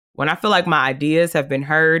When I feel like my ideas have been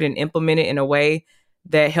heard and implemented in a way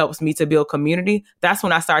that helps me to build community, that's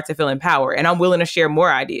when I start to feel empowered and I'm willing to share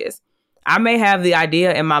more ideas. I may have the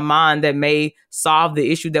idea in my mind that may solve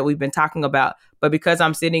the issue that we've been talking about, but because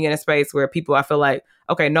I'm sitting in a space where people, I feel like,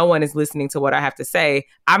 okay, no one is listening to what I have to say,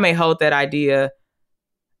 I may hold that idea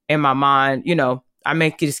in my mind. I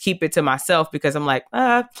may just keep it to myself because I'm like,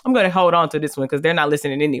 I'm going to hold on to this one because they're not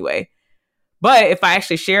listening anyway. But if I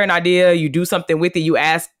actually share an idea, you do something with it, you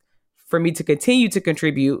ask for me to continue to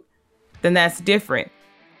contribute, then that's different.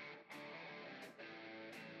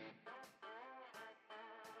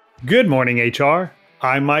 Good morning, HR.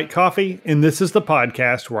 I'm Mike Coffey, and this is the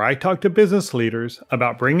podcast where I talk to business leaders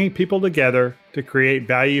about bringing people together to create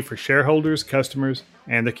value for shareholders, customers,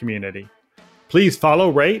 and the community. Please follow,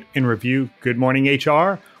 rate, and review Good Morning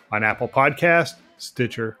HR on Apple Podcasts,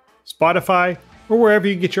 Stitcher, Spotify, or wherever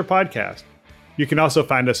you get your podcast. You can also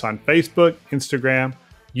find us on Facebook, Instagram,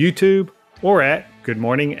 YouTube, or at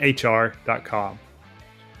goodmorninghr.com.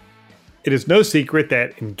 It is no secret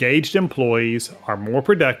that engaged employees are more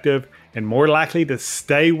productive and more likely to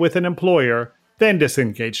stay with an employer than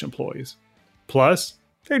disengaged employees. Plus,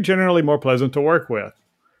 they're generally more pleasant to work with.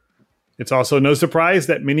 It's also no surprise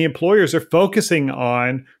that many employers are focusing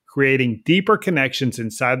on creating deeper connections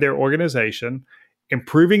inside their organization,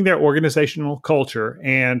 improving their organizational culture,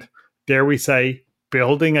 and, dare we say,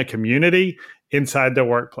 building a community inside their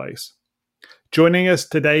workplace. Joining us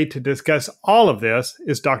today to discuss all of this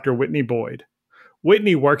is Dr. Whitney Boyd.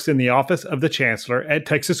 Whitney works in the office of the Chancellor at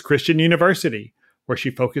Texas Christian University, where she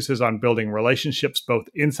focuses on building relationships both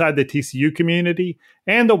inside the TCU community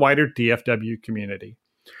and the wider DFW community.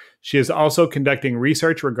 She is also conducting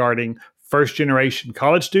research regarding first-generation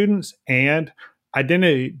college students and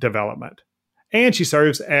identity development. And she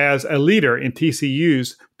serves as a leader in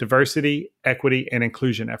TCU's diversity, equity, and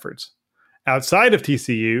inclusion efforts. Outside of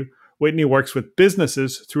TCU, Whitney works with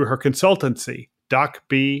businesses through her consultancy, Doc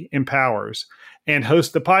B Empowers, and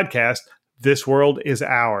hosts the podcast, This World Is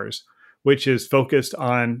Ours, which is focused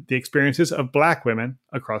on the experiences of Black women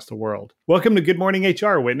across the world. Welcome to Good Morning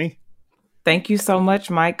HR, Whitney. Thank you so much,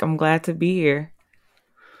 Mike. I'm glad to be here.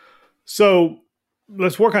 So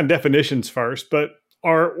let's work on definitions first, but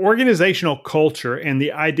are organizational culture and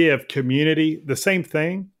the idea of community the same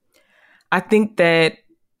thing? I think that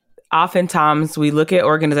oftentimes we look at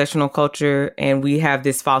organizational culture and we have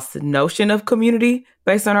this false notion of community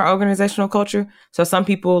based on our organizational culture. So some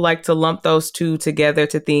people like to lump those two together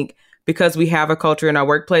to think because we have a culture in our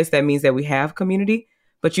workplace, that means that we have community.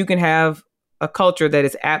 But you can have a culture that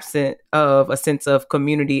is absent of a sense of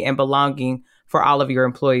community and belonging for all of your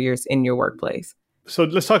employers in your workplace. So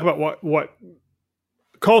let's talk about what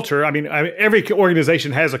culture. I mean, every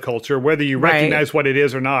organization has a culture, whether you recognize what it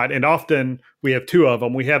is or not. And often we have two of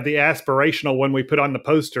them. We have the aspirational one we put on the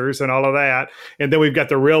posters and all of that. And then we've got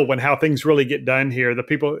the real one, how things really get done here. The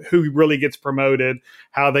people who really gets promoted,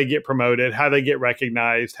 how they get promoted, how they get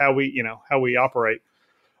recognized, how we operate.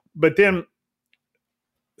 But then,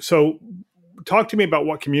 so talk to me about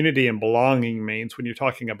what community and belonging means when you're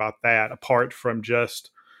talking about that, apart from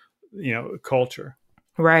just, culture.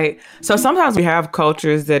 Right. So sometimes we have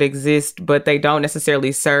cultures that exist, but they don't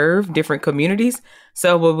necessarily serve different communities.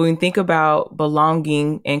 So when we think about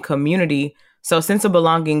belonging and community, so sense of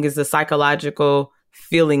belonging is the psychological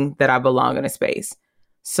feeling that I belong in a space.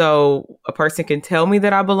 So a person can tell me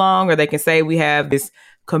that I belong, or they can say we have this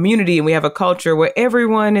community and we have a culture where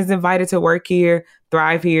everyone is invited to work here,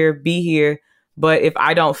 thrive here, be here. But if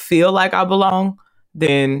I don't feel like I belong,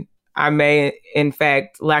 then I may, in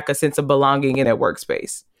fact, lack a sense of belonging in that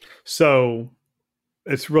workspace. So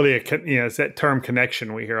it's really it's that term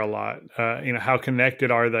connection we hear a lot. How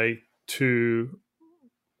connected are they to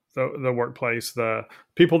the workplace, the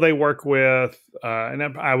people they work with?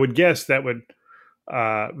 And I would guess that would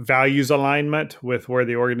values alignment with what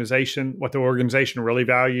the organization really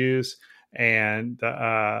values, and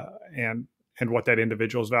what that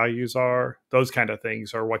individual's values are. Those kind of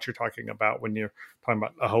things are what you're talking about when you're talking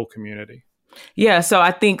about a whole community. Yeah. So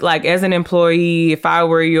I think like as an employee, if I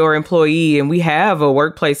were your employee, and we have a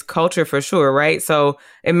workplace culture for sure, right? So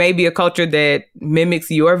it may be a culture that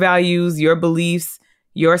mimics your values, your beliefs,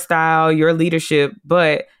 your style, your leadership,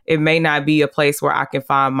 but it may not be a place where I can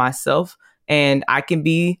find myself and I can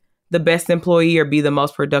be the best employee or be the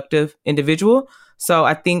most productive individual. So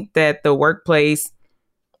I think that the workplace,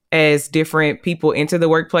 as different people enter the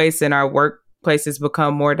workplace and our workplaces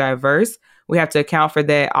become more diverse, we have to account for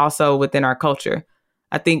that also within our culture.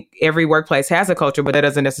 I think every workplace has a culture, but that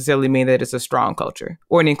doesn't necessarily mean that it's a strong culture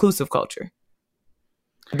or an inclusive culture.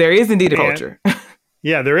 There is indeed a culture.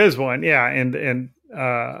 Yeah, there is one. Yeah. And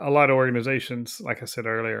a lot of organizations, like I said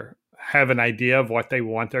earlier, have an idea of what they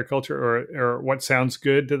want their culture or what sounds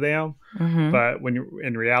good to them. Mm-hmm. But when you,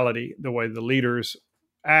 in reality, the way the leaders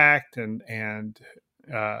act and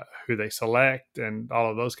who they select and all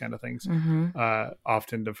of those kind of things Mm-hmm.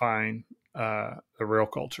 often define the real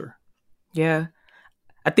culture. Yeah.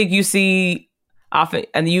 I think you see often,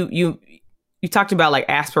 and you talked about like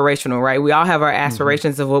aspirational, right? We all have our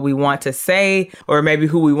aspirations of what we want to say or maybe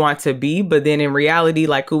who we want to be, but then in reality,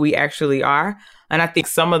 like who we actually are. And I think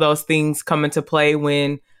some of those things come into play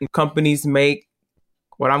when companies make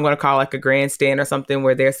what I'm going to call like a grandstand or something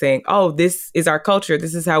where they're saying, oh, this is our culture.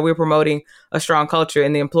 This is how we're promoting a strong culture.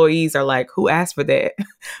 And the employees are like, who asked for that?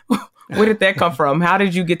 Where did that come from? How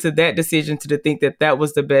did you get to that decision to think that that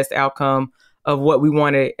was the best outcome of what we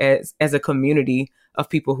wanted as a community of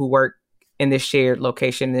people who work in this shared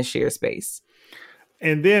location, this shared space?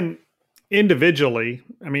 And then individually,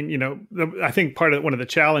 I mean, I think one of the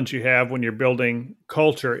challenge you have when you're building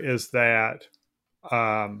culture is that,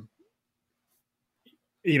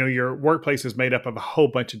 your workplace is made up of a whole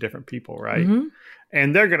bunch of different people, right? Mm-hmm.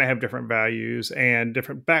 And they're going to have different values and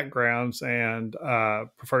different backgrounds and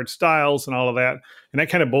preferred styles and all of that. And that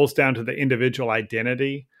kind of boils down to the individual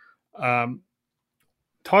identity.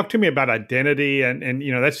 Talk to me about identity, and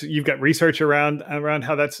that's, you've got research around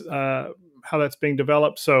how that's being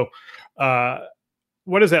developed. So,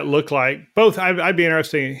 what does that look like? Both, I'd be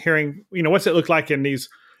interested in hearing, what's it look like in these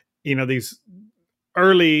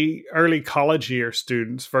early college year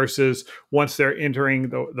students versus once they're entering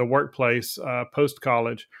the workplace post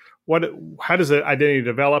college. How does the identity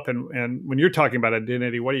develop? And when you're talking about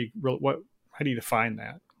identity, how do you define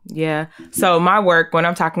that? Yeah. So my work, when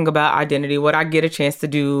I'm talking about identity, what I get a chance to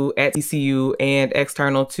do at TCU and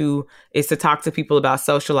external too, is to talk to people about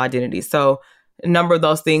social identity. So a number of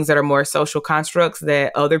those things that are more social constructs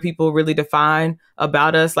that other people really define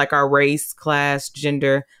about us, like our race, class,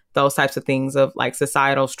 gender, those types of things of like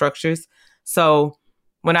societal structures. So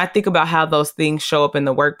when I think about how those things show up in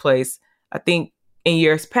the workplace, I think in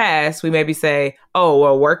years past, we maybe say, oh,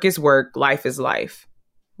 well, work is work, life is life,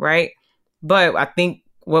 right? But I think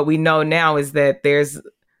what we know now is that there's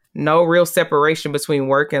no real separation between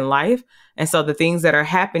work and life. And so the things that are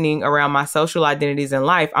happening around my social identities in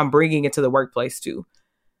life, I'm bringing into the workplace too.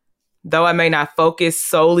 Though I may not focus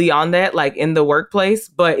solely on that, like in the workplace,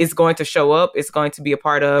 but it's going to show up. It's going to be a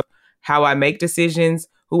part of how I make decisions,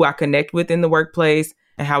 who I connect with in the workplace,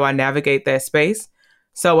 and how I navigate that space.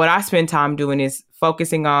 So what I spend time doing is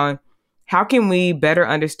focusing on how can we better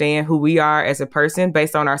understand who we are as a person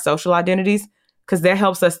based on our social identities, because that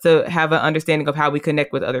helps us to have an understanding of how we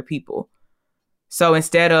connect with other people. So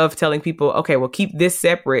instead of telling people, okay, well, keep this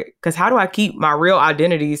separate, because how do I keep my real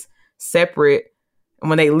identities separate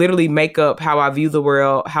when they literally make up how I view the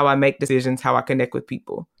world, how I make decisions, how I connect with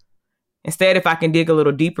people? Instead, if I can dig a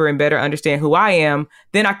little deeper and better understand who I am,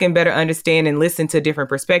 then I can better understand and listen to different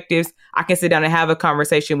perspectives. I can sit down and have a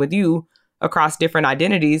conversation with you across different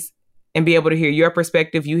identities and be able to hear your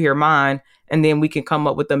perspective, you hear mine, and then we can come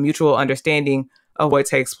up with a mutual understanding of what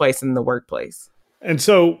takes place in the workplace. And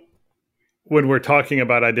so when we're talking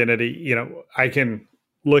about identity, I can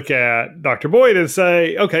look at Dr. Boyd and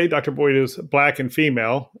say, okay, Dr. Boyd is Black and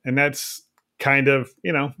female. And that's kind of,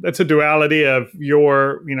 that's a duality of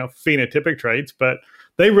your, phenotypic traits, but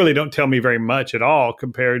they really don't tell me very much at all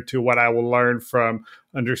compared to what I will learn from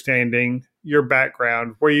understanding your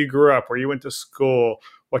background, where you grew up, where you went to school,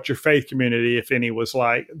 what your faith community, if any, was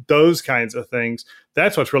like, those kinds of things.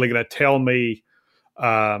 That's what's really going to tell me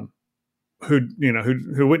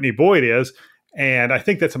who Whitney Boyd is. And I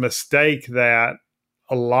think that's a mistake that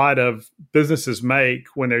a lot of businesses make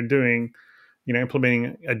when they're doing,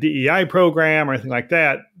 implementing a DEI program or anything like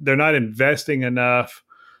that. They're not investing enough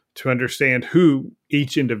to understand who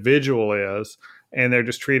each individual is. And they're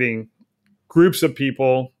just treating groups of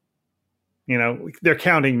people, they're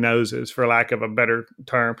counting noses, for lack of a better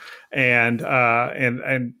term. And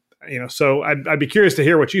so I'd be curious to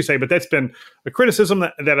hear what you say, but that's been a criticism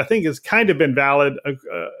that I think has kind of been valid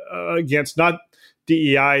against not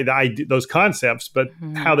DEI, those concepts, but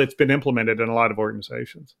how that's been implemented in a lot of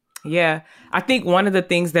organizations. Yeah, I think one of the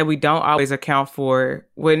things that we don't always account for,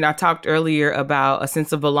 when I talked earlier about a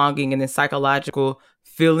sense of belonging and the psychological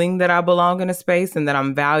feeling that I belong in a space and that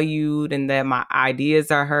I'm valued and that my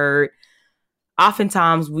ideas are heard,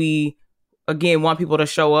 oftentimes we, again, want people to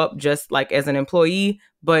show up just like as an employee.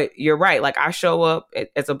 But you're right. Like I show up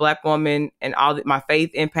as a Black woman and all my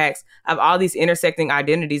faith impacts. I have all these intersecting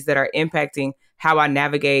identities that are impacting how I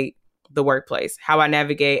navigate the workplace, how I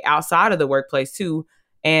navigate outside of the workplace too.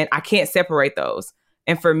 And I can't separate those.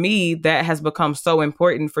 And for me, that has become so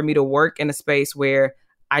important for me to work in a space where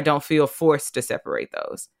I don't feel forced to separate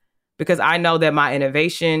those, because I know that my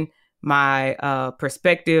innovation, my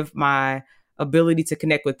perspective, my ability to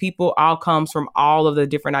connect with people all comes from all of the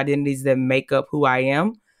different identities that make up who I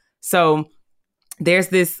am. So there's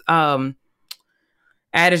this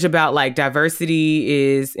adage about like diversity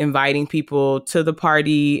is inviting people to the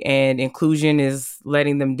party and inclusion is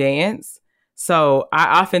letting them dance. So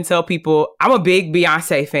I often tell people I'm a big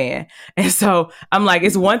Beyonce fan. And so I'm like,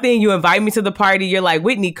 it's one thing you invite me to the party. You're like,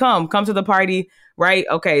 Whitney, come to the party. Right.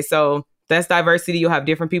 Okay. So that's diversity. You'll have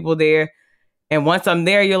different people there. And once I'm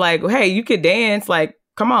there, you're like, hey, you could dance. Like,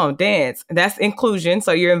 come on, dance. That's inclusion.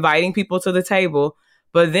 So you're inviting people to the table.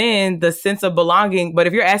 But then the sense of belonging. But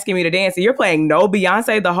if you're asking me to dance and you're playing no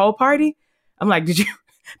Beyonce the whole party, I'm like, do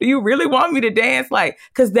you really want me to dance? Like,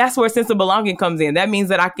 because that's where sense of belonging comes in. That means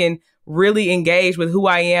that I can really engage with who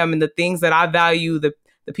I am and the things that I value, the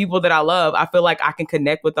people that I love. I feel like I can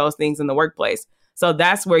connect with those things in the workplace. So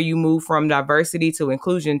that's where you move from diversity to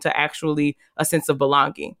inclusion to actually a sense of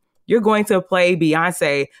belonging. You're going to play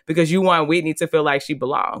Beyonce because you want Whitney to feel like she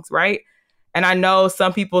belongs, right? And I know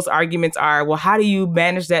some people's arguments are, well, how do you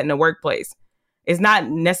manage that in the workplace? It's not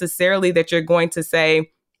necessarily that you're going to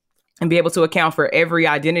say and be able to account for every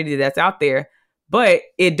identity that's out there, but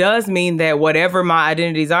it does mean that whatever my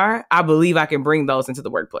identities are, I believe I can bring those into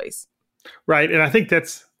the workplace. Right. And I think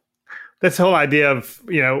that's the whole idea of,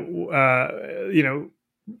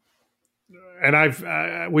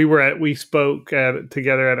 and we spoke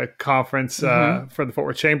together at a conference for the Fort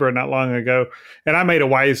Worth Chamber not long ago, and I made a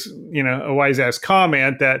wise ass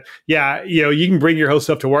comment that you can bring your whole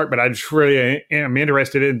stuff to work, but I just really am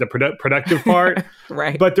interested in the productive part.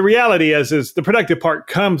 Right. But the reality is the productive part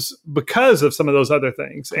comes because of some of those other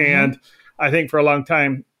things, and I think for a long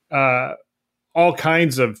time, all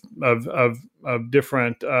kinds of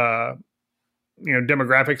different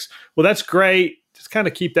demographics. Well, that's great. Just kind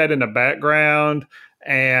of keep that in the background.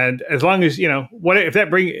 And as long as, if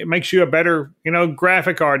that makes you a better,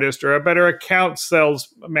 graphic artist or a better account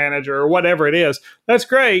sales manager or whatever it is, that's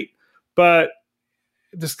great. But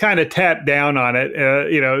just kind of tap down on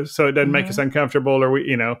it, so it doesn't make us uncomfortable or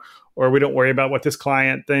we don't worry about what this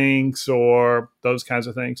client thinks or those kinds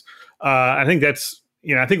of things. I think that's,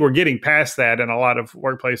 I think we're getting past that in a lot of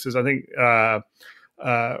workplaces. I think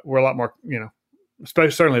we're a lot more,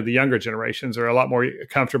 especially certainly the younger generations are a lot more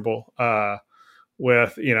comfortable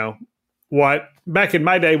with, what back in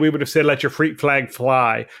my day, we would have said, let your freak flag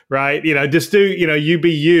fly, right? Just do, you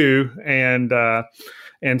be you. And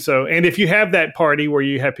if you have that party where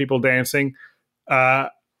you have people dancing, I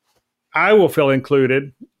will feel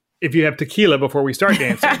included if you have tequila before we start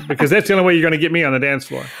dancing, because that's the only way you're going to get me on the dance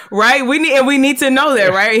floor. Right. We need to know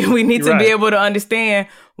that, right? We need to be able to understand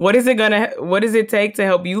what does it take to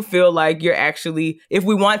help you feel like you're actually, if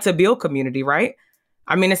we want to build community, right?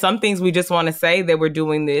 I mean, in some things we just want to say that we're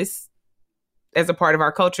doing this as a part of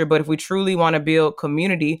our culture, but if we truly want to build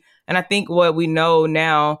community, and I think what we know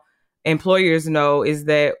now, employers know, is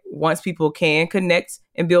that once people can connect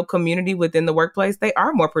and build community within the workplace, they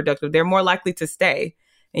are more productive. They're more likely to stay.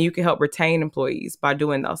 And you can help retain employees by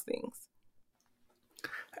doing those things.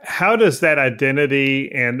 How does that identity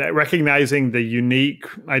and that recognizing the unique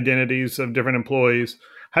identities of different employees,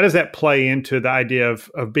 how does that play into the idea of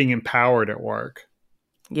being empowered at work?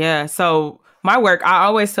 Yeah. So my work, I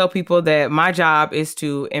always tell people that my job is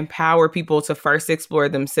to empower people to first explore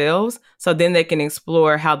themselves, so then they can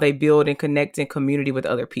explore how they build and connect in community with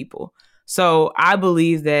other people. So I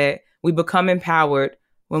believe that we become empowered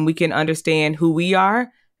when we can understand who we are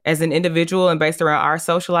as an individual and based around our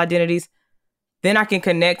social identities. Then I can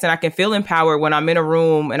connect and I can feel empowered when I'm in a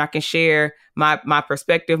room and I can share my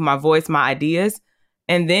perspective, my voice, my ideas.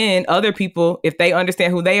 And then other people, if they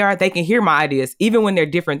understand who they are, they can hear my ideas, even when they're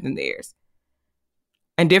different than theirs.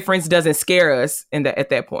 And difference doesn't scare us at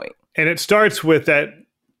that point. And it starts with that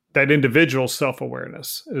individual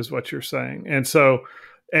self-awareness is what you're saying. And so,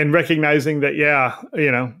 and recognizing that,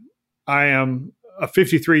 I am a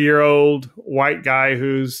 53-year-old white guy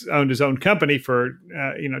who's owned his own company for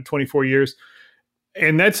 24 years,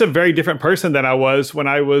 and that's a very different person than I was when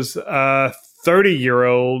I was a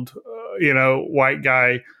 30-year-old white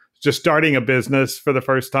guy just starting a business for the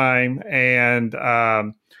first time, and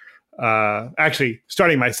actually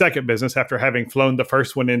starting my second business after having flown the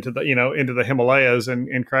first one into the Himalayas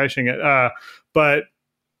and crashing it. But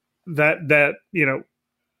that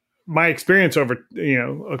my experience over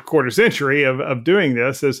a quarter century of doing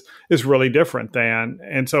this is really different than,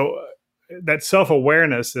 and so that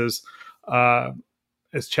self-awareness is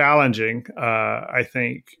is challenging. I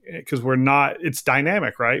think because it's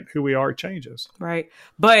dynamic, right? Who we are changes, right?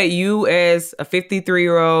 But you, as a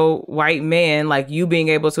 53-year-old white man, like you being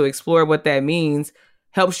able to explore what that means,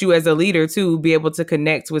 helps you as a leader to be able to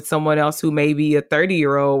connect with someone else who may be a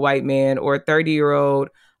 30-year-old white man or a 30-year-old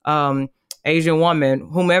Asian woman,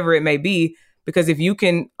 whomever it may be. Because if you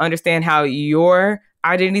can understand how your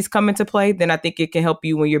identities come into play, then I think it can help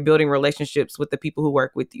you when you're building relationships with the people who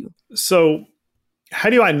work with you. So how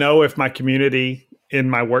do I know if my community in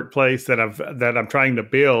my workplace that I'm trying to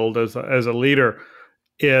build as a leader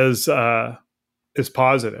is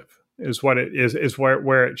positive, is what it is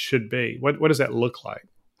where it should be? What does that look like?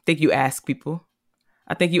 I think you ask people.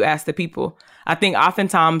 I think you ask the people. I think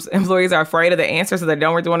oftentimes employees are afraid of the answer, so they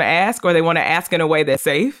don't really want to ask, or they want to ask in a way that's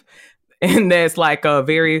safe. And that's like a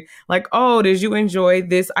very like, oh, did you enjoy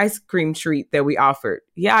this ice cream treat that we offered?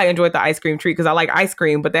 Yeah, I enjoyed the ice cream treat because I like ice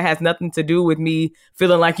cream, but that has nothing to do with me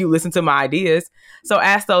feeling like you listen to my ideas. So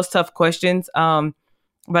ask those tough questions. But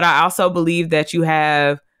I also believe that you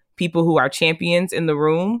have people who are champions in the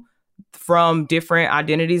room from different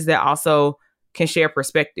identities that also can share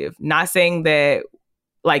perspective. Not saying that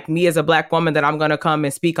like me as a Black woman that I'm going to come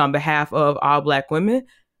and speak on behalf of all Black women.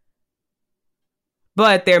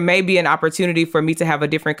 But there may be an opportunity for me to have a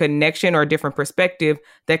different connection or a different perspective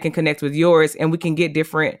that can connect with yours, and we can get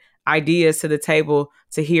different ideas to the table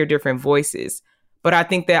to hear different voices. But I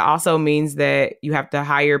think that also means that you have to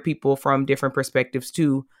hire people from different perspectives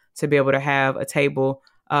too, to be able to have a table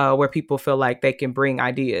where people feel like they can bring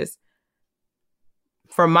ideas.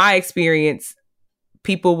 From my experience,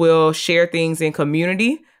 people will share things in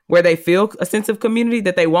community where they feel a sense of community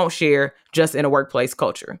that they won't share just in a workplace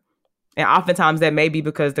culture. And oftentimes that may be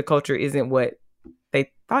because the culture isn't what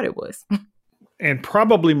they thought it was. And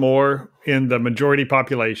probably more in the majority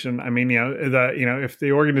population. I mean, if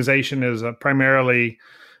the organization is primarily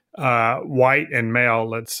white and male,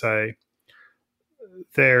 let's say,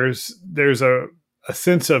 there's a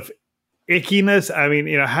sense of ickiness. I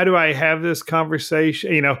mean, how do I have this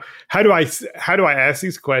conversation? How do I ask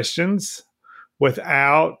these questions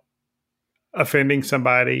without offending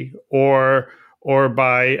somebody or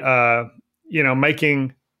by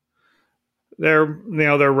making their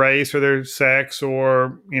race or their sex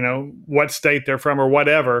or what state they're from or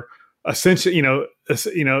whatever, essentializing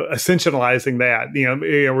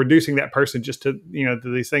that, reducing that person just to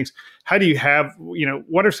these things. How do you have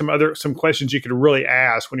what are some questions you could really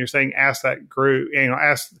ask when you're saying ask that group,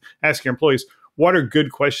 ask your employees, what are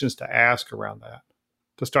good questions to ask around that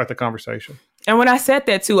to start the conversation? And when I said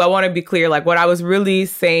that too, I want to be clear, like what I was really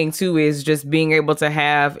saying too is just being able to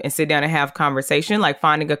have and sit down and have conversation, like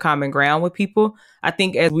finding a common ground with people. I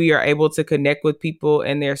think as we are able to connect with people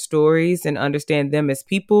and their stories and understand them as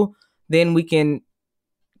people, then we can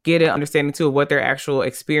get an understanding too of what their actual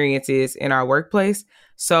experience is in our workplace.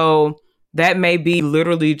 So that may be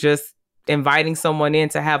literally just inviting someone in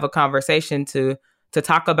to have a conversation to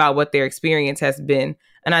talk about what their experience has been.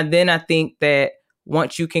 And I think that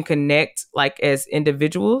once you can connect like as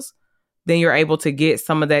individuals, then you're able to get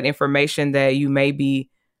some of that information that you may be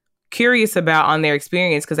curious about on their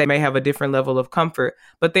experience because they may have a different level of comfort.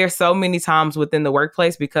 But there's so many times within the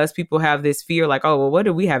workplace because people have this fear like, oh, well, what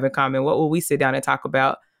do we have in common? What will we sit down and talk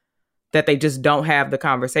about? That they just don't have the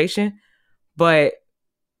conversation. But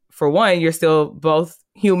for one, you're still both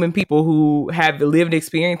human people who have lived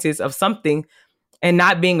experiences of something and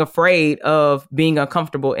not being afraid of being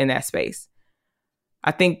uncomfortable in that space. I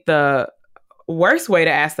think the worst way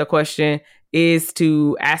to ask the question is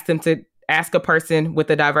to ask them to ask a person with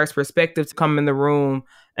a diverse perspective to come in the room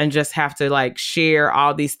and just have to like share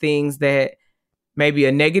all these things that may be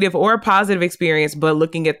a negative or a positive experience, but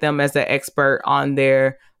looking at them as an expert on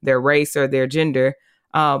their race or their gender,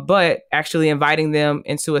 but actually inviting them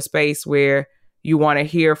into a space where you want to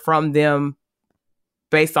hear from them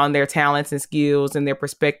based on their talents and skills and their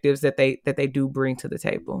perspectives that they do bring to the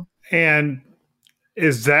table. And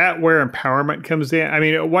is that where empowerment comes in? I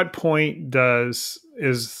mean, at what point do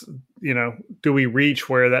we reach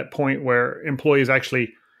where that point where employees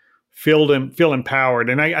actually feel empowered?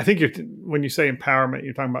 And I think when you say empowerment,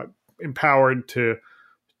 you're talking about empowered to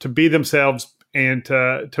be themselves and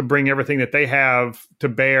to bring everything that they have to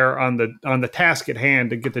bear on the task at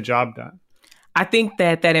hand to get the job done. I think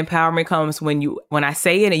that empowerment comes when I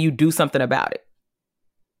say it and you do something about it.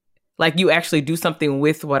 Like you actually do something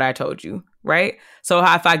with what I told you, right? So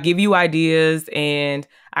if I give you ideas and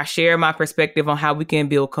I share my perspective on how we can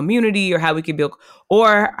build community or how we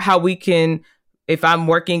can, if I'm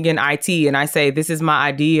working in IT and I say, this is my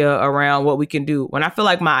idea around what we can do. When I feel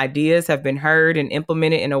like my ideas have been heard and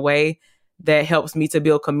implemented in a way that helps me to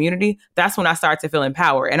build community, that's when I start to feel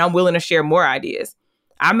empowered and I'm willing to share more ideas.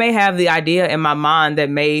 I may have the idea in my mind that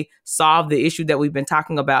may solve the issue that we've been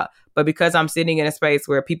talking about, but because I'm sitting in a space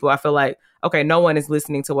where I feel like, okay, no one is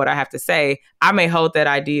listening to what I have to say, I may hold that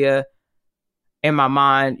idea in my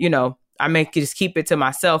mind. I may just keep it to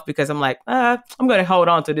myself because I'm like, I'm going to hold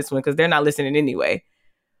on to this one because they're not listening anyway.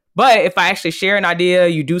 But if I actually share an idea,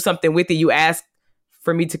 you do something with it, you ask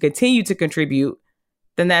for me to continue to contribute,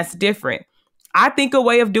 then that's different. I think a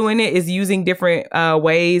way of doing it is using different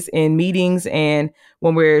ways in meetings and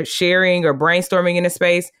when we're sharing or brainstorming in a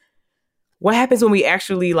space. What happens when we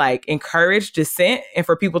actually encourage dissent and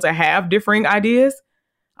for people to have differing ideas?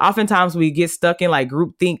 Oftentimes we get stuck in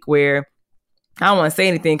groupthink where I don't want to say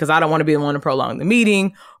anything because I don't want to be the one to prolong the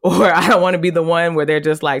meeting, or I don't want to be the one where they're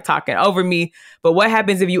just talking over me. But what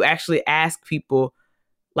happens if you actually ask people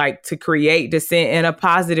to create dissent in a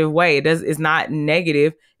positive way? It's not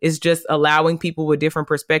negative. It's just allowing people with different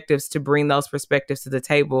perspectives to bring those perspectives to the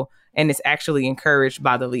table. And it's actually encouraged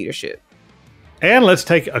by the leadership. And let's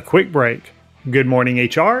take a quick break. Good Morning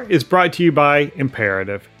HR is brought to you by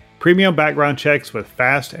Imperative, premium background checks with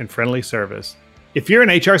fast and friendly service. If you're an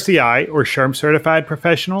HRCI or SHRM certified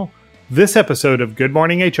professional, this episode of Good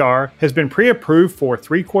Morning HR has been pre-approved for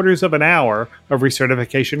 3/4 of an hour of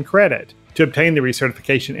recertification credit. To obtain the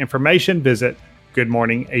recertification information, visit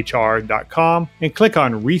goodmorninghr.com and click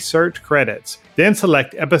on Research Credits. Then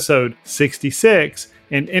select episode 66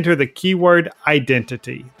 and enter the keyword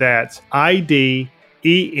identity. That's IDENTITY.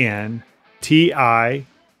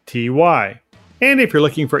 And if you're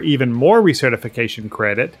looking for even more recertification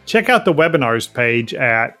credit, check out the webinars page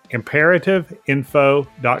at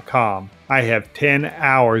imperativeinfo.com. I have 10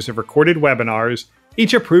 hours of recorded webinars,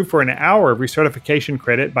 each approved for an hour of recertification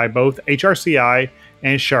credit by both HRCI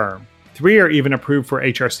and SHRM. 3 are even approved for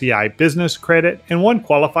HRCI business credit, and 1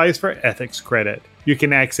 qualifies for ethics credit. You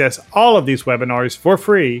can access all of these webinars for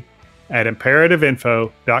free at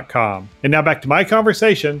imperativeinfo.com. And now back to my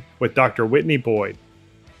conversation with Dr. Whitney Boyd.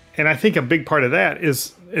 And I think a big part of that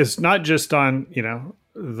is not just on,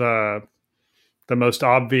 the most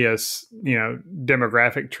obvious,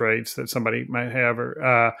 demographic traits that somebody might have,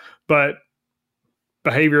 but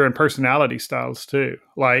behavior and personality styles too.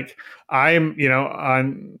 Like I am,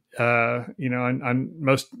 on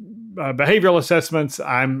most behavioral assessments,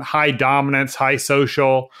 I'm high dominance, high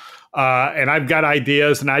social, and I've got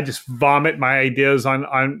ideas, and I just vomit my ideas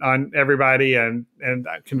on everybody, and I'm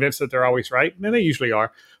convinced that they're always right, and they usually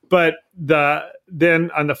are. But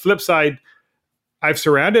then on the flip side, I've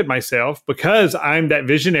surrounded myself, because I'm that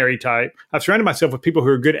visionary type, I've surrounded myself with people who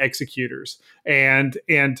are good executors.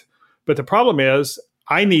 But the problem is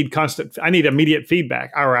I need immediate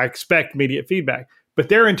feedback, or I expect immediate feedback. But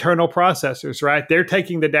they're internal processors, right? They're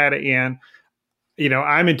taking the data in.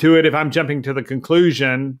 I'm intuitive. I'm jumping to the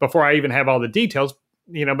conclusion before I even have all the details,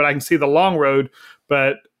 but I can see the long road,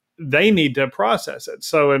 but they need to process it.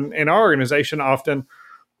 So in our organization, often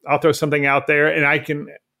I'll throw something out there, and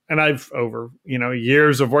I've over,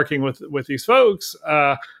 years of working with these folks,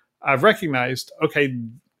 I've recognized, okay,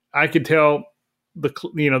 I could tell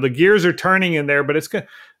the gears are turning in there, but it's good.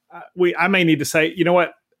 I may need to say,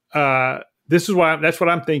 that's what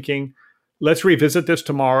I'm thinking. Let's revisit this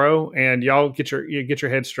tomorrow, and y'all get your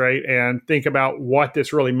head straight and think about what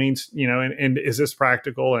this really means, and is this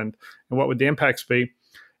practical, and what would the impacts be,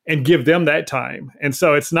 and give them that time. And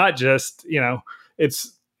so it's not just,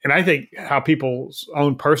 and I think how people's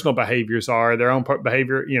own personal behaviors are, their own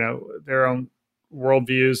behavior, their own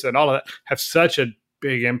worldviews and all of that have such a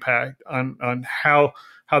big impact on how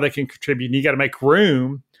they can contribute. And you got to make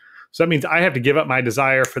room. So that means I have to give up my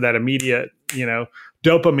desire for that immediate,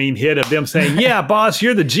 dopamine hit of them saying, yeah, boss,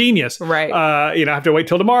 you're the genius. Right. I have to wait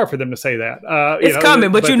till tomorrow for them to say that. It's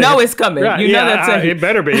coming, but it's coming. Right, it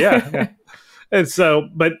better be. Yeah. And so,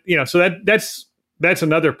 but, so that's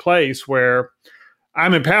another place where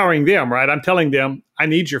I'm empowering them, right? I'm telling them, I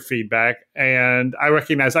need your feedback, and I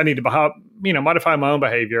recognize I need to, modify my own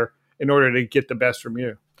behavior in order to get the best from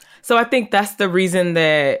you. So I think that's the reason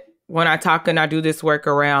that when I talk and I do this work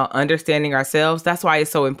around understanding ourselves, that's why it's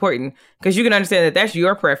so important, because you can understand that that's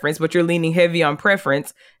your preference, but you're leaning heavy on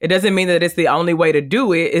preference. It doesn't mean that it's the only way to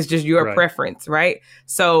do it. It's just your preference, right?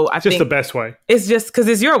 So I think just the best way. It's just because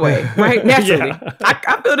it's your way, right? Naturally. Yeah.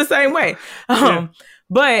 I feel the same way.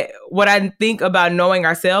 But what I think about knowing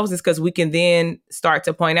ourselves is because we can then start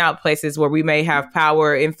to point out places where we may have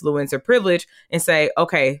power, influence, or privilege and say,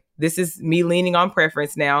 okay, this is me leaning on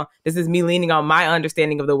preference now. This is me leaning on my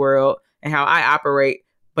understanding of the world and how I operate.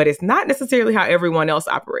 But it's not necessarily how everyone else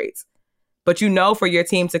operates. But for your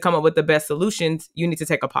team to come up with the best solutions, you need to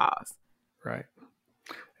take a pause. Right.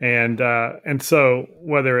 And so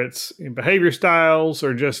whether it's behavior styles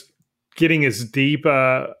or just getting as deep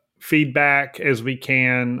feedback as we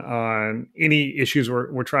can on any issues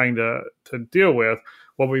we're trying to deal with,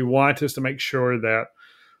 what we want is to make sure that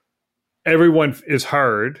everyone is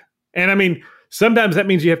heard. And I mean, sometimes that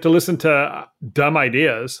means you have to listen to dumb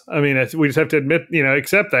ideas. I mean, we just have to admit,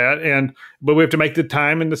 accept that. But we have to make the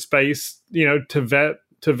time and the space, to vet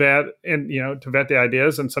and, to vet the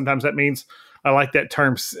ideas. And sometimes that means, I like that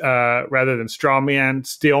term rather than straw man,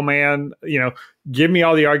 steel man, give me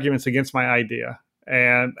all the arguments against my idea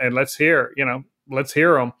and let's hear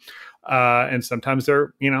them. And sometimes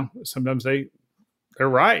they're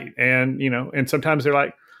right. And sometimes they're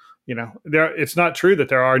like, it's not true that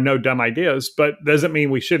there are no dumb ideas, but doesn't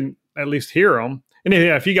mean we shouldn't at least hear them. And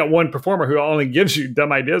if you got one performer who only gives you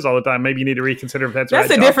dumb ideas all the time, maybe you need to reconsider if that's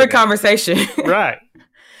a different conversation. Right.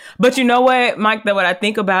 But you know what, Mike, that what I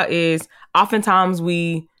think about is oftentimes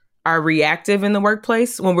we are reactive in the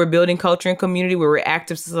workplace when we're building culture and community. We're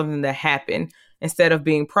reactive to something that happened instead of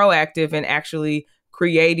being proactive and actually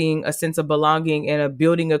creating a sense of belonging and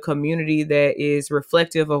building a community that is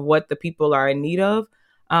reflective of what the people are in need of.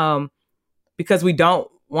 Because we don't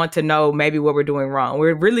want to know maybe what we're doing wrong.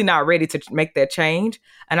 We're really not ready to make that change.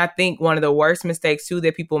 And I think one of the worst mistakes too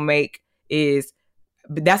that people make is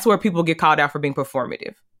that's where people get called out for being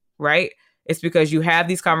performative, right? It's because you have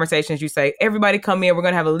these conversations. You say, everybody come in. We're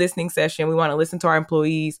going to have a listening session. We want to listen to our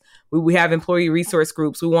employees. We have employee resource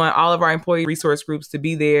groups. We want all of our employee resource groups to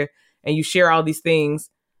be there. And you share all these things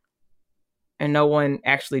and no one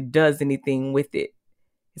actually does anything with it.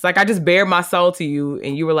 It's like, I just bared my soul to you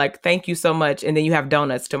and you were like, thank you so much. And then you have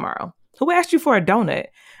donuts tomorrow. Who asked you for a donut?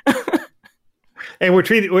 And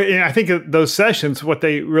I think those sessions, what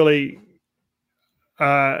they really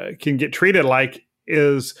can get treated like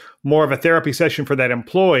is more of a therapy session for that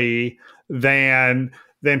employee than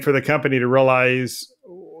for the company to realize,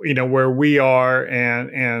 where we are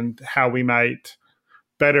and how we might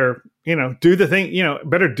better, do the thing,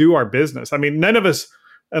 better do our business. I mean, none of us,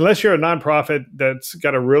 unless you're a nonprofit that's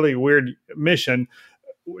got a really weird mission,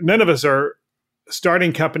 none of us are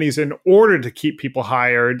starting companies in order to keep people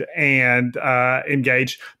hired and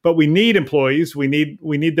engaged. But we need employees. We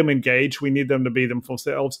need them engaged. We need them to be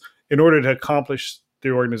themselves in order to accomplish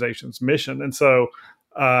the organization's mission. And so,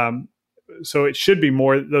 so it should be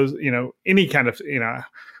more those, any kind of,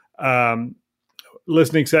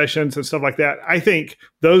 listening sessions and stuff like that. I think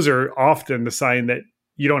those are often the sign that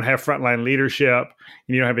you don't have frontline leadership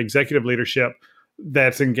and you don't have executive leadership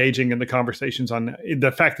that's engaging in the conversations on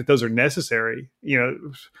the fact that those are necessary,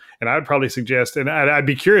 and I would probably suggest, and I'd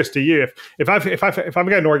be curious to you if I've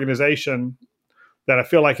got an organization that I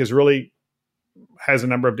feel like has a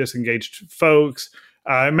number of disengaged folks,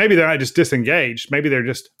 maybe they're not just disengaged, maybe they're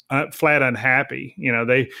just flat unhappy.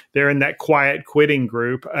 They're in that quiet quitting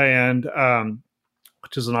group, and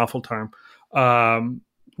which is an awful term,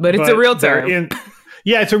 but it's a real term.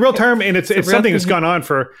 Yeah, it's a real term, and it's something that's gone on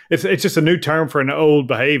for. It's just a new term for an old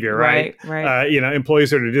behavior, right? Right. Employees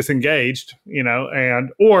that are disengaged,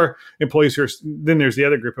 or employees who are. Then there's the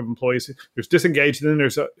other group of employees. There's disengaged, and then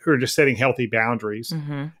there's who are just setting healthy boundaries,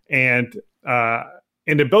 and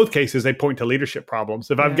in both cases they point to leadership problems.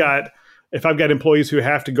 If I've got employees who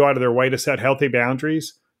have to go out of their way to set healthy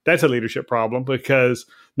boundaries, that's a leadership problem, because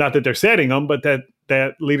not that they're setting them, but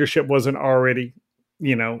that leadership wasn't already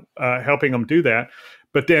helping them do that.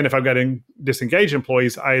 But then if I've got disengaged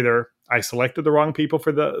employees, either I selected the wrong people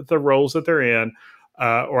for the roles that they're in,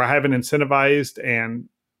 or I haven't incentivized and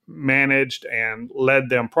managed and led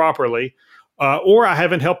them properly, or I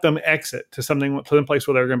haven't helped them exit to some place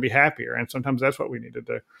where they're going to be happier. And sometimes that's what we need to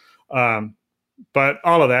do. But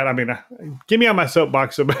all of that, I mean, get me on my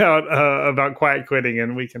soapbox about quiet quitting,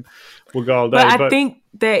 and we'll go all day. But I think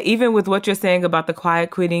that even with what you're saying about the quiet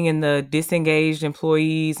quitting and the disengaged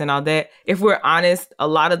employees and all that, if we're honest, a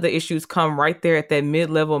lot of the issues come right there at that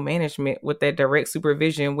mid-level management with that direct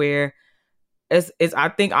supervision, where I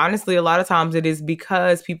think honestly, a lot of times it is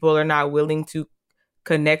because people are not willing to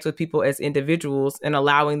connect with people as individuals and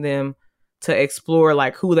allowing them to explore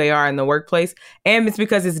like who they are in the workplace. And it's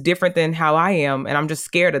because it's different than how I am. And I'm just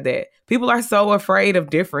scared of that. People are so afraid of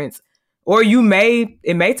difference. Or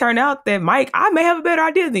it may turn out that, Mike, I may have a better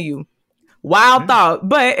idea than you. Wild thought,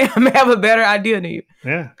 but I may have a better idea than you.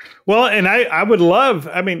 Yeah. Well, and I would love,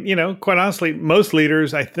 quite honestly, most of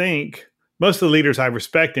the leaders I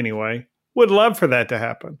respect anyway, would love for that to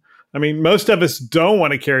happen. I mean, most of us don't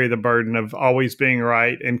want to carry the burden of always being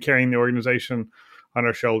right and carrying the organization on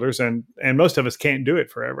our shoulders, and most of us can't do it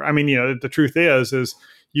forever. I mean, the truth is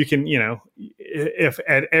you can, if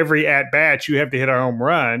at every at bat you have to hit a home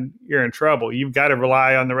run, you're in trouble. You've got to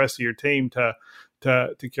rely on the rest of your team to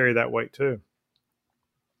carry that weight too.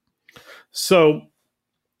 So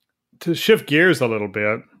to shift gears a little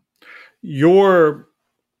bit, your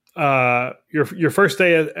first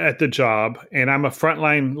day at the job, and I'm a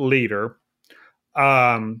frontline leader.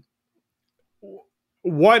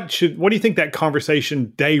 What do you think that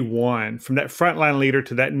conversation day one from that frontline leader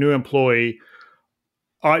to that new employee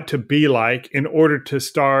ought to be like in order to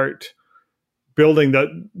start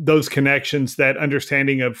building those connections, that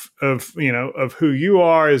understanding of who you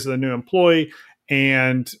are as the new employee,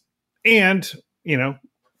 and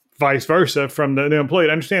vice versa from the new employee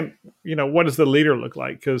to understand, what does the leader look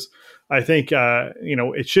like? Because I think,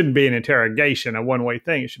 it shouldn't be an interrogation, a one-way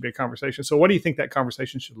thing. It should be a conversation. So what do you think that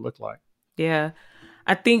conversation should look like? Yeah.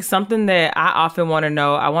 I think something that I often want to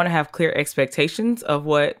know, I want to have clear expectations of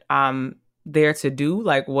what I'm there to do.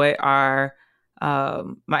 Like, what are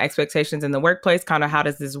my expectations in the workplace? Kind of how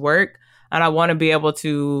does this work? And I want to be able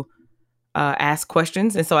to ask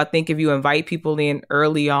questions. And so I think if you invite people in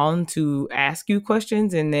early on to ask you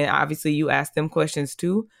questions, and then obviously you ask them questions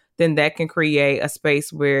too, then that can create a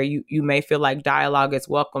space where you may feel like dialogue is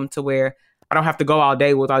welcome, to where I don't have to go all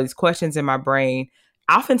day with all these questions in my brain.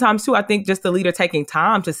 Oftentimes too, I think just the leader taking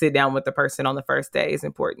time to sit down with the person on the first day is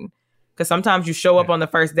important. Because sometimes you show up on the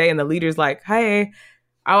first day and the leader's like, hey,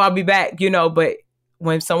 I'll be back, but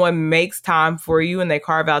when someone makes time for you and they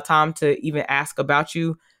carve out time to even ask about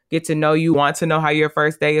you, get to know you, want to know how your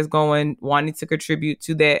first day is going, wanting to contribute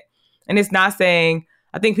to that. And it's not saying,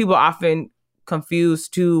 I think people often confuse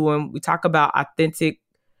too when we talk about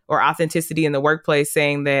authenticity in the workplace,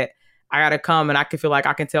 saying that I got to come and I can feel like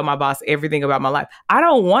I can tell my boss everything about my life. I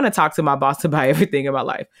don't want to talk to my boss about everything about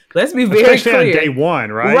life. Let's be very especially clear. On day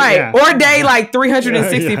one, right? Right. Yeah. Or day like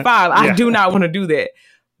 365. Yeah. I do not want to do that.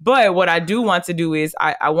 But what I do want to do is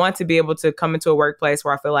I want to be able to come into a workplace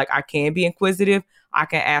where I feel like I can be inquisitive, I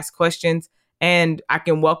can ask questions, and I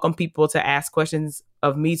can welcome people to ask questions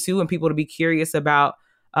of me too, and people to be curious about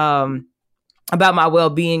my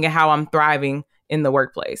well-being and how I'm thriving in the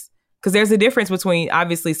workplace. Because there's a difference between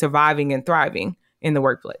obviously surviving and thriving in the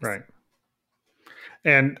workplace. Right.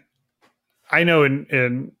 And I know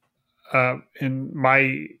in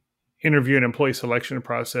my interview and employee selection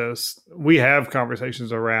process, we have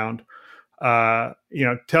conversations around, tell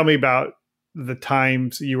me about the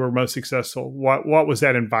times you were most successful. What was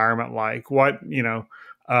that environment like? What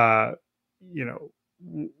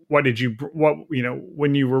did you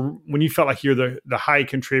when you felt like you're the high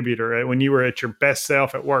contributor, when you were at your best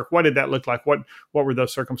self at work, what did that look like? What were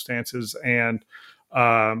those circumstances? And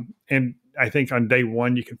I think on day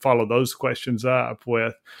one you can follow those questions up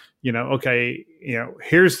with,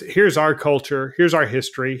 here's our culture, here's our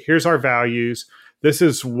history, here's our values. This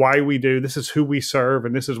is why we do, this is who we serve,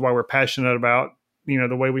 and this is why we're passionate about,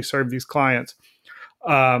 the way we serve these clients.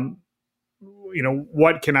 What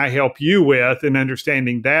can I help you with in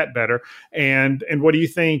understanding that better? And what do you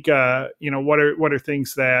think, what are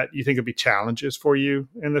things that you think would be challenges for you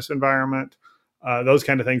in this environment? Those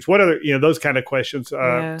kind of things. What other, those kind of questions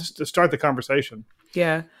to start the conversation.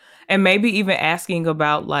 Yeah. And maybe even asking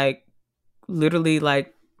about literally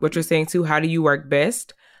what you're saying too, how do you work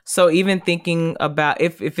best? So even thinking about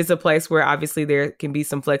if it's a place where obviously there can be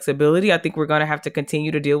some flexibility, I think we're going to have to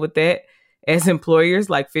continue to deal with that as employers,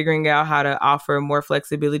 figuring out how to offer more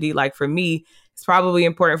flexibility. For me, it's probably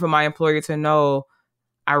important for my employer to know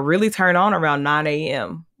I really turn on around 9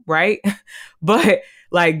 a.m., right? But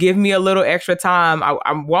give me a little extra time.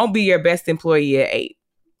 I won't be your best employee at 8.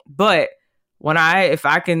 But if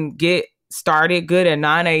I can get started good at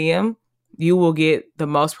 9 a.m., you will get the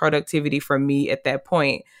most productivity from me at that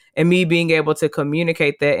point. And me being able to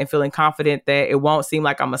communicate that and feeling confident that it won't seem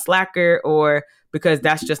like I'm a slacker, or because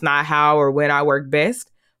that's just not how or when I work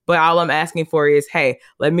best. But all I'm asking for is, hey,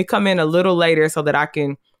 let me come in a little later so that I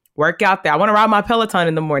can work out there. I want to ride my Peloton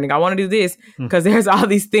in the morning. I want to do this because there's all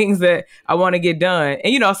these things that I want to get done.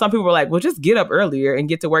 And, some people are like, well, just get up earlier and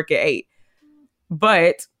get to work at 8.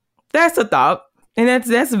 But that's a thought, and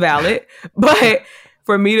that's valid. But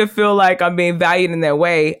for me to feel like I'm being valued in that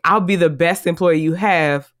way, I'll be the best employee you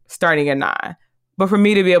have starting at 9. But for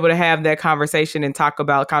me to be able to have that conversation and talk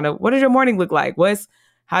about kind of what does your morning look like?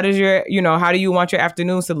 How do you want your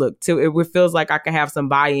afternoons to look? It feels like I can have some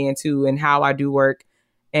buy-in to and how I do work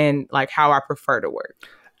and how I prefer to work.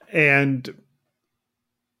 And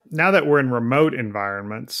now that we're in remote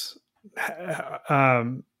environments,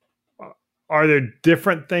 are there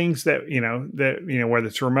different things that, whether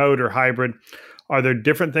it's remote or hybrid, are there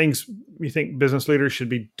different things you think business leaders should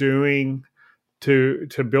be doing to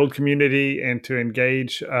build community and to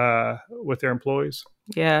engage with their employees?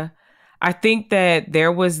 Yeah. I think that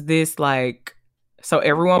there was this so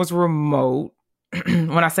everyone was remote.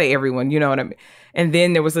 When I say everyone, you know what I mean? And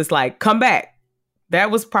then there was this come back.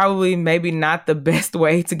 That was probably maybe not the best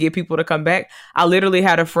way to get people to come back. I literally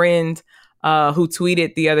had a friend who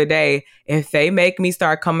tweeted the other day, if they make me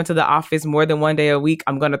start coming to the office more than one day a week,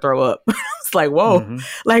 I'm going to throw up. It's like, whoa,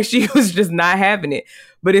 mm-hmm. She was just not having it.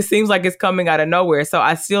 But it seems like it's coming out of nowhere. So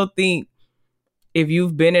I still think if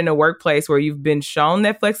you've been in a workplace where you've been shown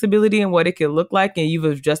that flexibility and what it can look like, and you've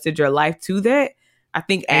adjusted your life to that, I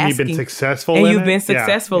think you've been successful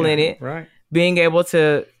in it, right? Being able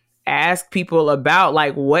to ask people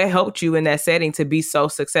about what helped you in that setting to be so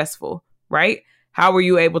successful, right? How were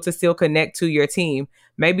you able to still connect to your team?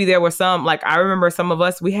 Maybe there were some, I remember some of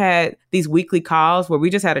us, we had these weekly calls where we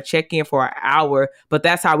just had a check-in for an hour, but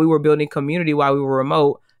that's how we were building community while we were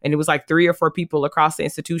remote. And it was 3 or 4 people across the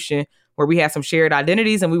institution where we had some shared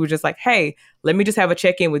identities, and we were just hey, let me just have a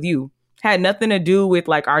check-in with you. Had nothing to do with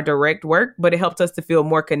our direct work, but it helped us to feel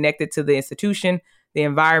more connected to the institution, the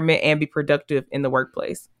environment, and be productive in the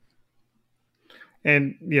workplace.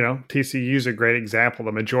 And, TCU is a great example.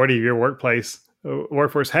 The majority of your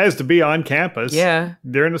workforce has to be on campus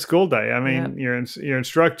during the school day. I mean, your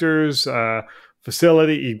instructors,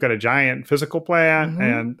 facility, you've got a giant physical plant, mm-hmm.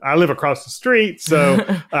 and I live across the street. So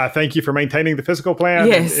thank you for maintaining the physical plant.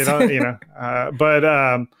 Yes.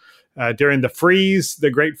 But during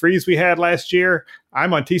the great freeze we had last year,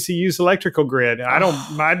 I'm on TCU's electrical grid. I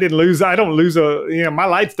don't lose my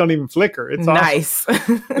lights don't even flicker. It's nice.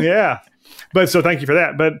 Awesome. Yeah. But so thank you for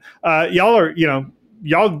that. But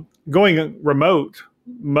y'all going remote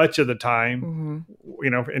much of the time, mm-hmm.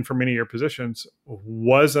 And for many of your positions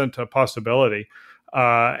wasn't a possibility.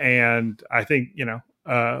 And I think,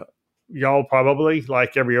 y'all probably,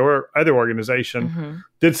 like every other organization, mm-hmm.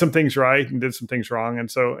 did some things right and did some things wrong.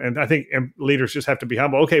 And I think leaders just have to be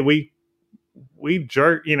humble. Okay, we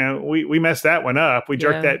jerked, we messed that one up. We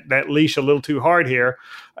jerked that leash a little too hard here.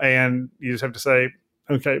 And you just have to say,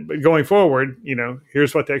 okay, but going forward,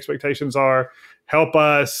 here's what the expectations are. Help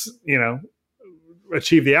us,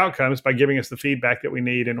 achieve the outcomes by giving us the feedback that we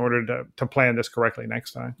need in order to plan this correctly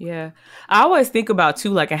next time. Yeah. I always think about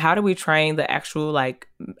too, how do we train the actual, I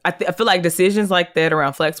feel like decisions like that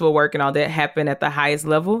around flexible work and all that happen at the highest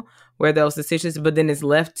level where those decisions, but then it's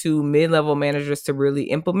left to mid-level managers to really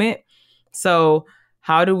implement. So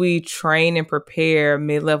how do we train and prepare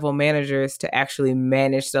mid-level managers to actually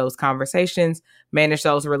manage those conversations, manage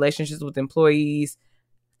those relationships with employees,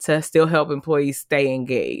 to still help employees stay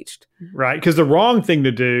engaged? Right. Because the wrong thing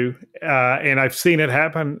to do, and I've seen it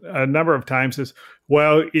happen a number of times, is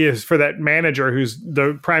for that manager who's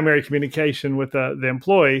the primary communication with the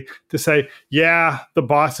employee to say, yeah, the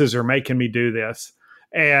bosses are making me do this.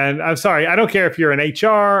 And I'm sorry, I don't care if you're an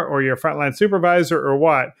HR or you're a frontline supervisor or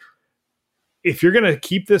what. If you're going to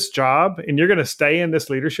keep this job and you're going to stay in this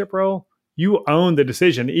leadership role, you own the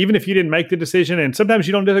decision, even if you didn't make the decision. And sometimes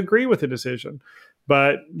you don't agree with the decision,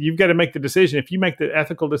 but you've got to make the decision. If you make the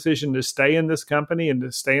ethical decision to stay in this company and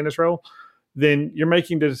to stay in this role, then you're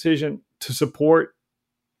making the decision to support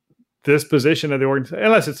this position of the organization,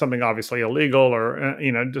 unless it's something obviously illegal or,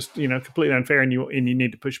 just, completely unfair and you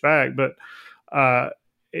need to push back. But, I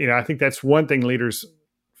think that's one thing leaders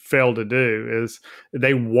fail to do is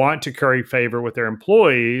they want to curry favor with their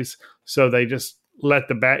employees. So they just let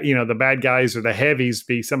the bad guys or the heavies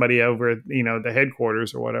be somebody over, the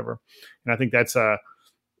headquarters or whatever. And I think that's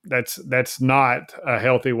not a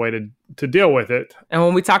healthy way to deal with it. And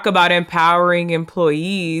when we talk about empowering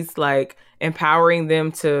employees, empowering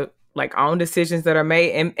them to own decisions that are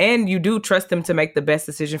made, and you do trust them to make the best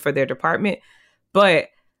decision for their department. But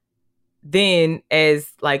then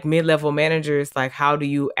as mid-level managers, how do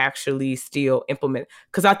you actually still implement?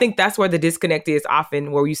 Because I think that's where the disconnect is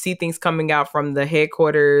often, where you see things coming out from the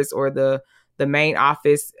headquarters or the main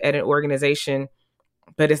office at an organization,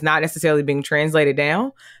 but it's not necessarily being translated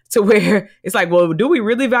down to where it's well, do we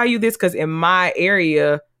really value this? Because in my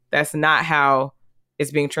area, that's not how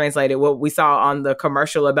it's being translated. What we saw on the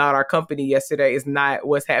commercial about our company yesterday is not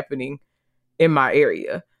what's happening in my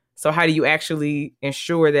area. So how do you actually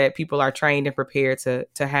ensure that people are trained and prepared to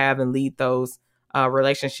have and lead those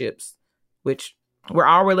relationships, which we're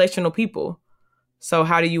all relational people. So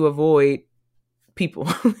how do you avoid people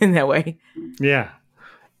in that way? Yeah.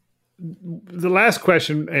 The last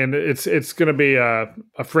question, and it's going to be a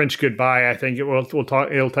French goodbye. I think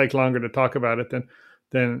it'll take longer to talk about it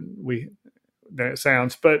than it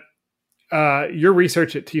sounds. But your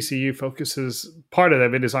research at TCU focuses, part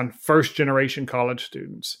of it is on first generation college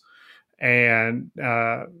students. And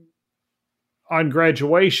on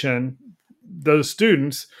graduation, those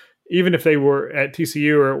students, even if they were at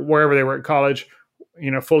TCU or wherever they were at college,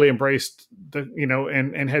 fully embraced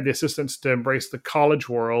and had the assistance to embrace the college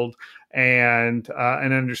world and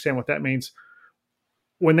understand what that means.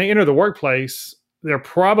 When they enter the workplace, they're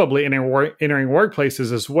probably entering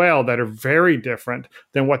workplaces as well that are very different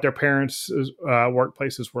than what their parents'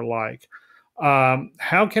 workplaces were like.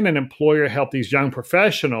 How can an employer help these young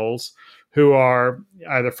professionals who are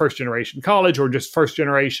either first generation college or just first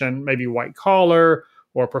generation, maybe white collar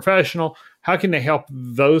or professional? How can they help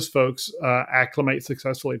those folks acclimate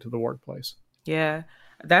successfully to the workplace? Yeah,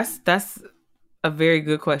 that's a very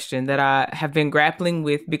good question that I have been grappling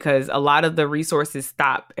with, because a lot of the resources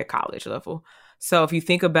stop at college level. So if you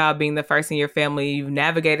think about being the first in your family, you've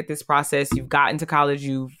navigated this process, you've gotten to college,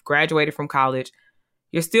 you've graduated from college,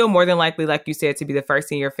 you're still more than likely, like you said, to be the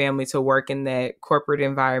first in your family to work in that corporate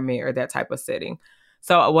environment or that type of setting.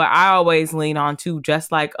 So what I always lean on too,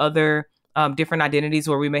 just like other different identities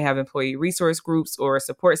where we may have employee resource groups or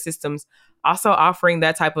support systems, also offering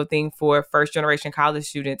that type of thing for first generation college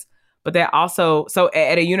students. But that also, so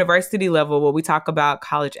at a university level, when we talk about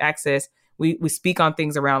college access, we speak on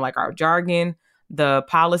things around like our jargon, the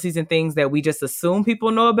policies and things that we just assume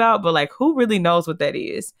people know about, but like who really knows what that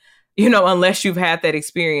is? Unless you've had that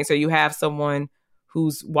experience or you have someone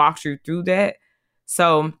who's walked you through that.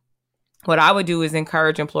 So what I would do is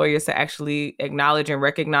encourage employers to actually acknowledge and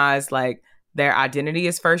recognize like their identity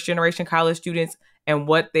as first generation college students and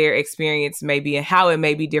what their experience may be and how it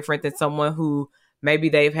may be different than someone who maybe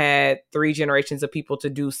they've had 3 generations of people to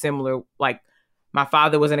do similar. Like my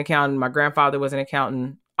father was an accountant, my grandfather was an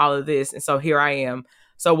accountant, all of this. And so here I am.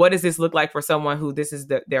 So what does this look like for someone who this is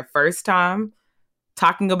their first time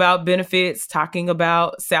talking about benefits, talking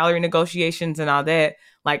about salary negotiations and all that?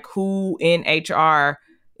 Like who in HR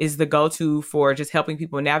is the go-to for just helping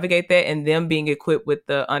people navigate that, and them being equipped with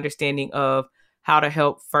the understanding of how to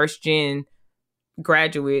help first gen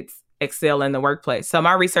graduates excel in the workplace. So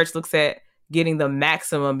my research looks at getting the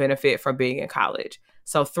maximum benefit from being in college.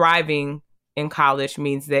 So thriving in college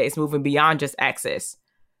means that it's moving beyond just access.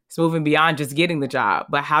 It's moving beyond just getting the job,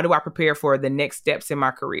 but how do I prepare for the next steps in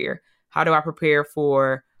my career? How do I prepare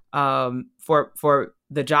for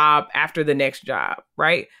the job after the next job,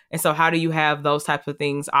 right? And so how do you have those types of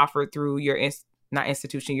things offered through your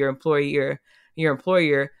your employer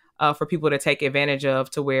for people to take advantage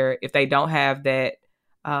of, to where if they don't have that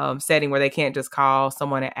setting where they can't just call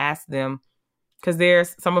someone and ask them, because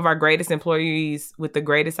there's some of our greatest employees with the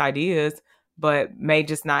greatest ideas, but may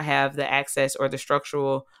just not have the access or the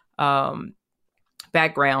structural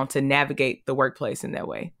background to navigate the workplace in that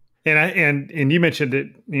way. And you mentioned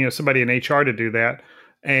it, somebody in HR to do that.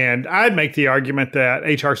 And I'd make the argument that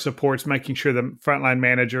HR supports making sure the frontline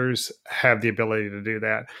managers have the ability to do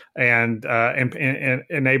that, and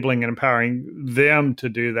enabling and empowering them to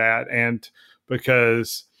do that. And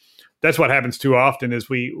because that's what happens too often is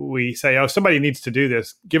we say, oh, somebody needs to do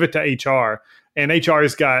this, give it to HR. And HR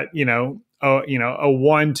has got, a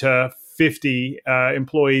 1 to 50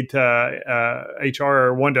 employee to HR,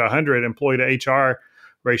 or 1 to 100 employee to HR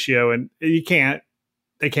ratio. And they can't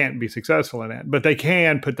be successful in that, but they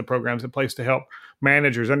can put the programs in place to help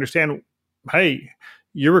managers understand, hey,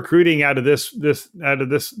 you're recruiting out of this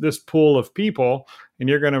pool of people, and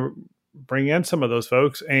you're going to bring in some of those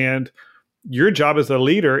folks, and your job as a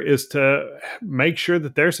leader is to make sure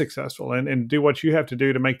that they're successful and do what you have to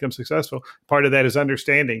do to make them successful. Part of that is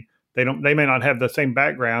understanding they may not have the same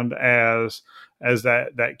background as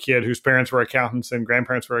that kid whose parents were accountants and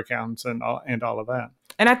grandparents were accountants and all of that.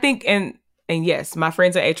 And I think, and yes, my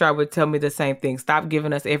friends at HR would tell me the same thing. Stop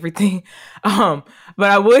giving us everything. But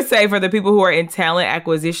I would say for the people who are in talent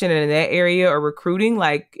acquisition and in that area or recruiting,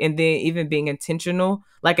 and then even being intentional,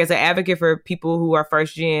 like as an advocate for people who are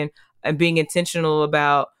first gen, and being intentional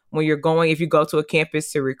about if you go to a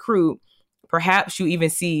campus to recruit, perhaps you even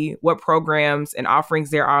see what programs and offerings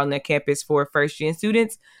there are on that campus for first gen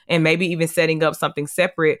students, and maybe even setting up something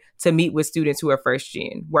separate to meet with students who are first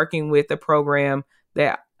gen, working with a program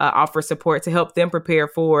that offer support to help them prepare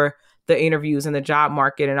for the interviews and the job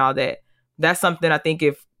market and all that. That's something I think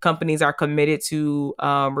if companies are committed to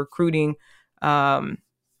recruiting from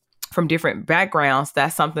different backgrounds,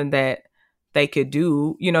 that's something that they could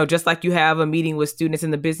do. Just like you have a meeting with students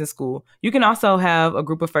in the business school, you can also have a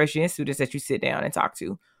group of first gen students that you sit down and talk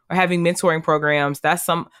to, or having mentoring programs.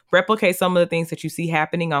 Replicate some of the things that you see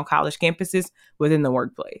happening on college campuses within the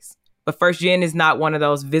workplace. But first gen is not one of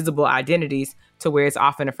those visible identities to where it's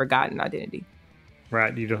often a forgotten identity.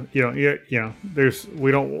 Right. We don't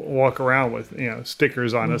walk around with,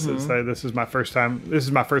 stickers on us that say, this is my first time. This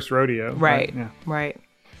is my first rodeo. Right. Yeah. Right.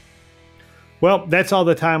 Well, that's all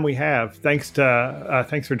the time we have. Thanks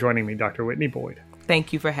for joining me, Dr. Whitney Boyd.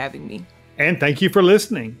 Thank you for having me. And thank you for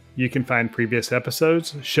listening. You can find previous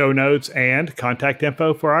episodes, show notes, and contact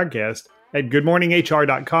info for our guest at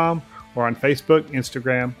goodmorninghr.com or on Facebook,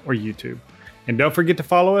 Instagram, or YouTube. And don't forget to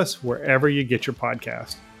follow us wherever you get your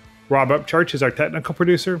podcast. Rob Upchurch is our technical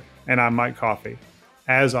producer, and I'm Mike Coffey.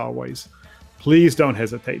 As always, please don't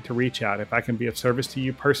hesitate to reach out if I can be of service to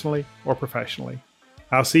you personally or professionally.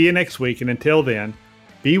 I'll see you next week, and until then,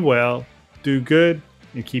 be well, do good,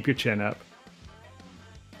 and keep your chin up.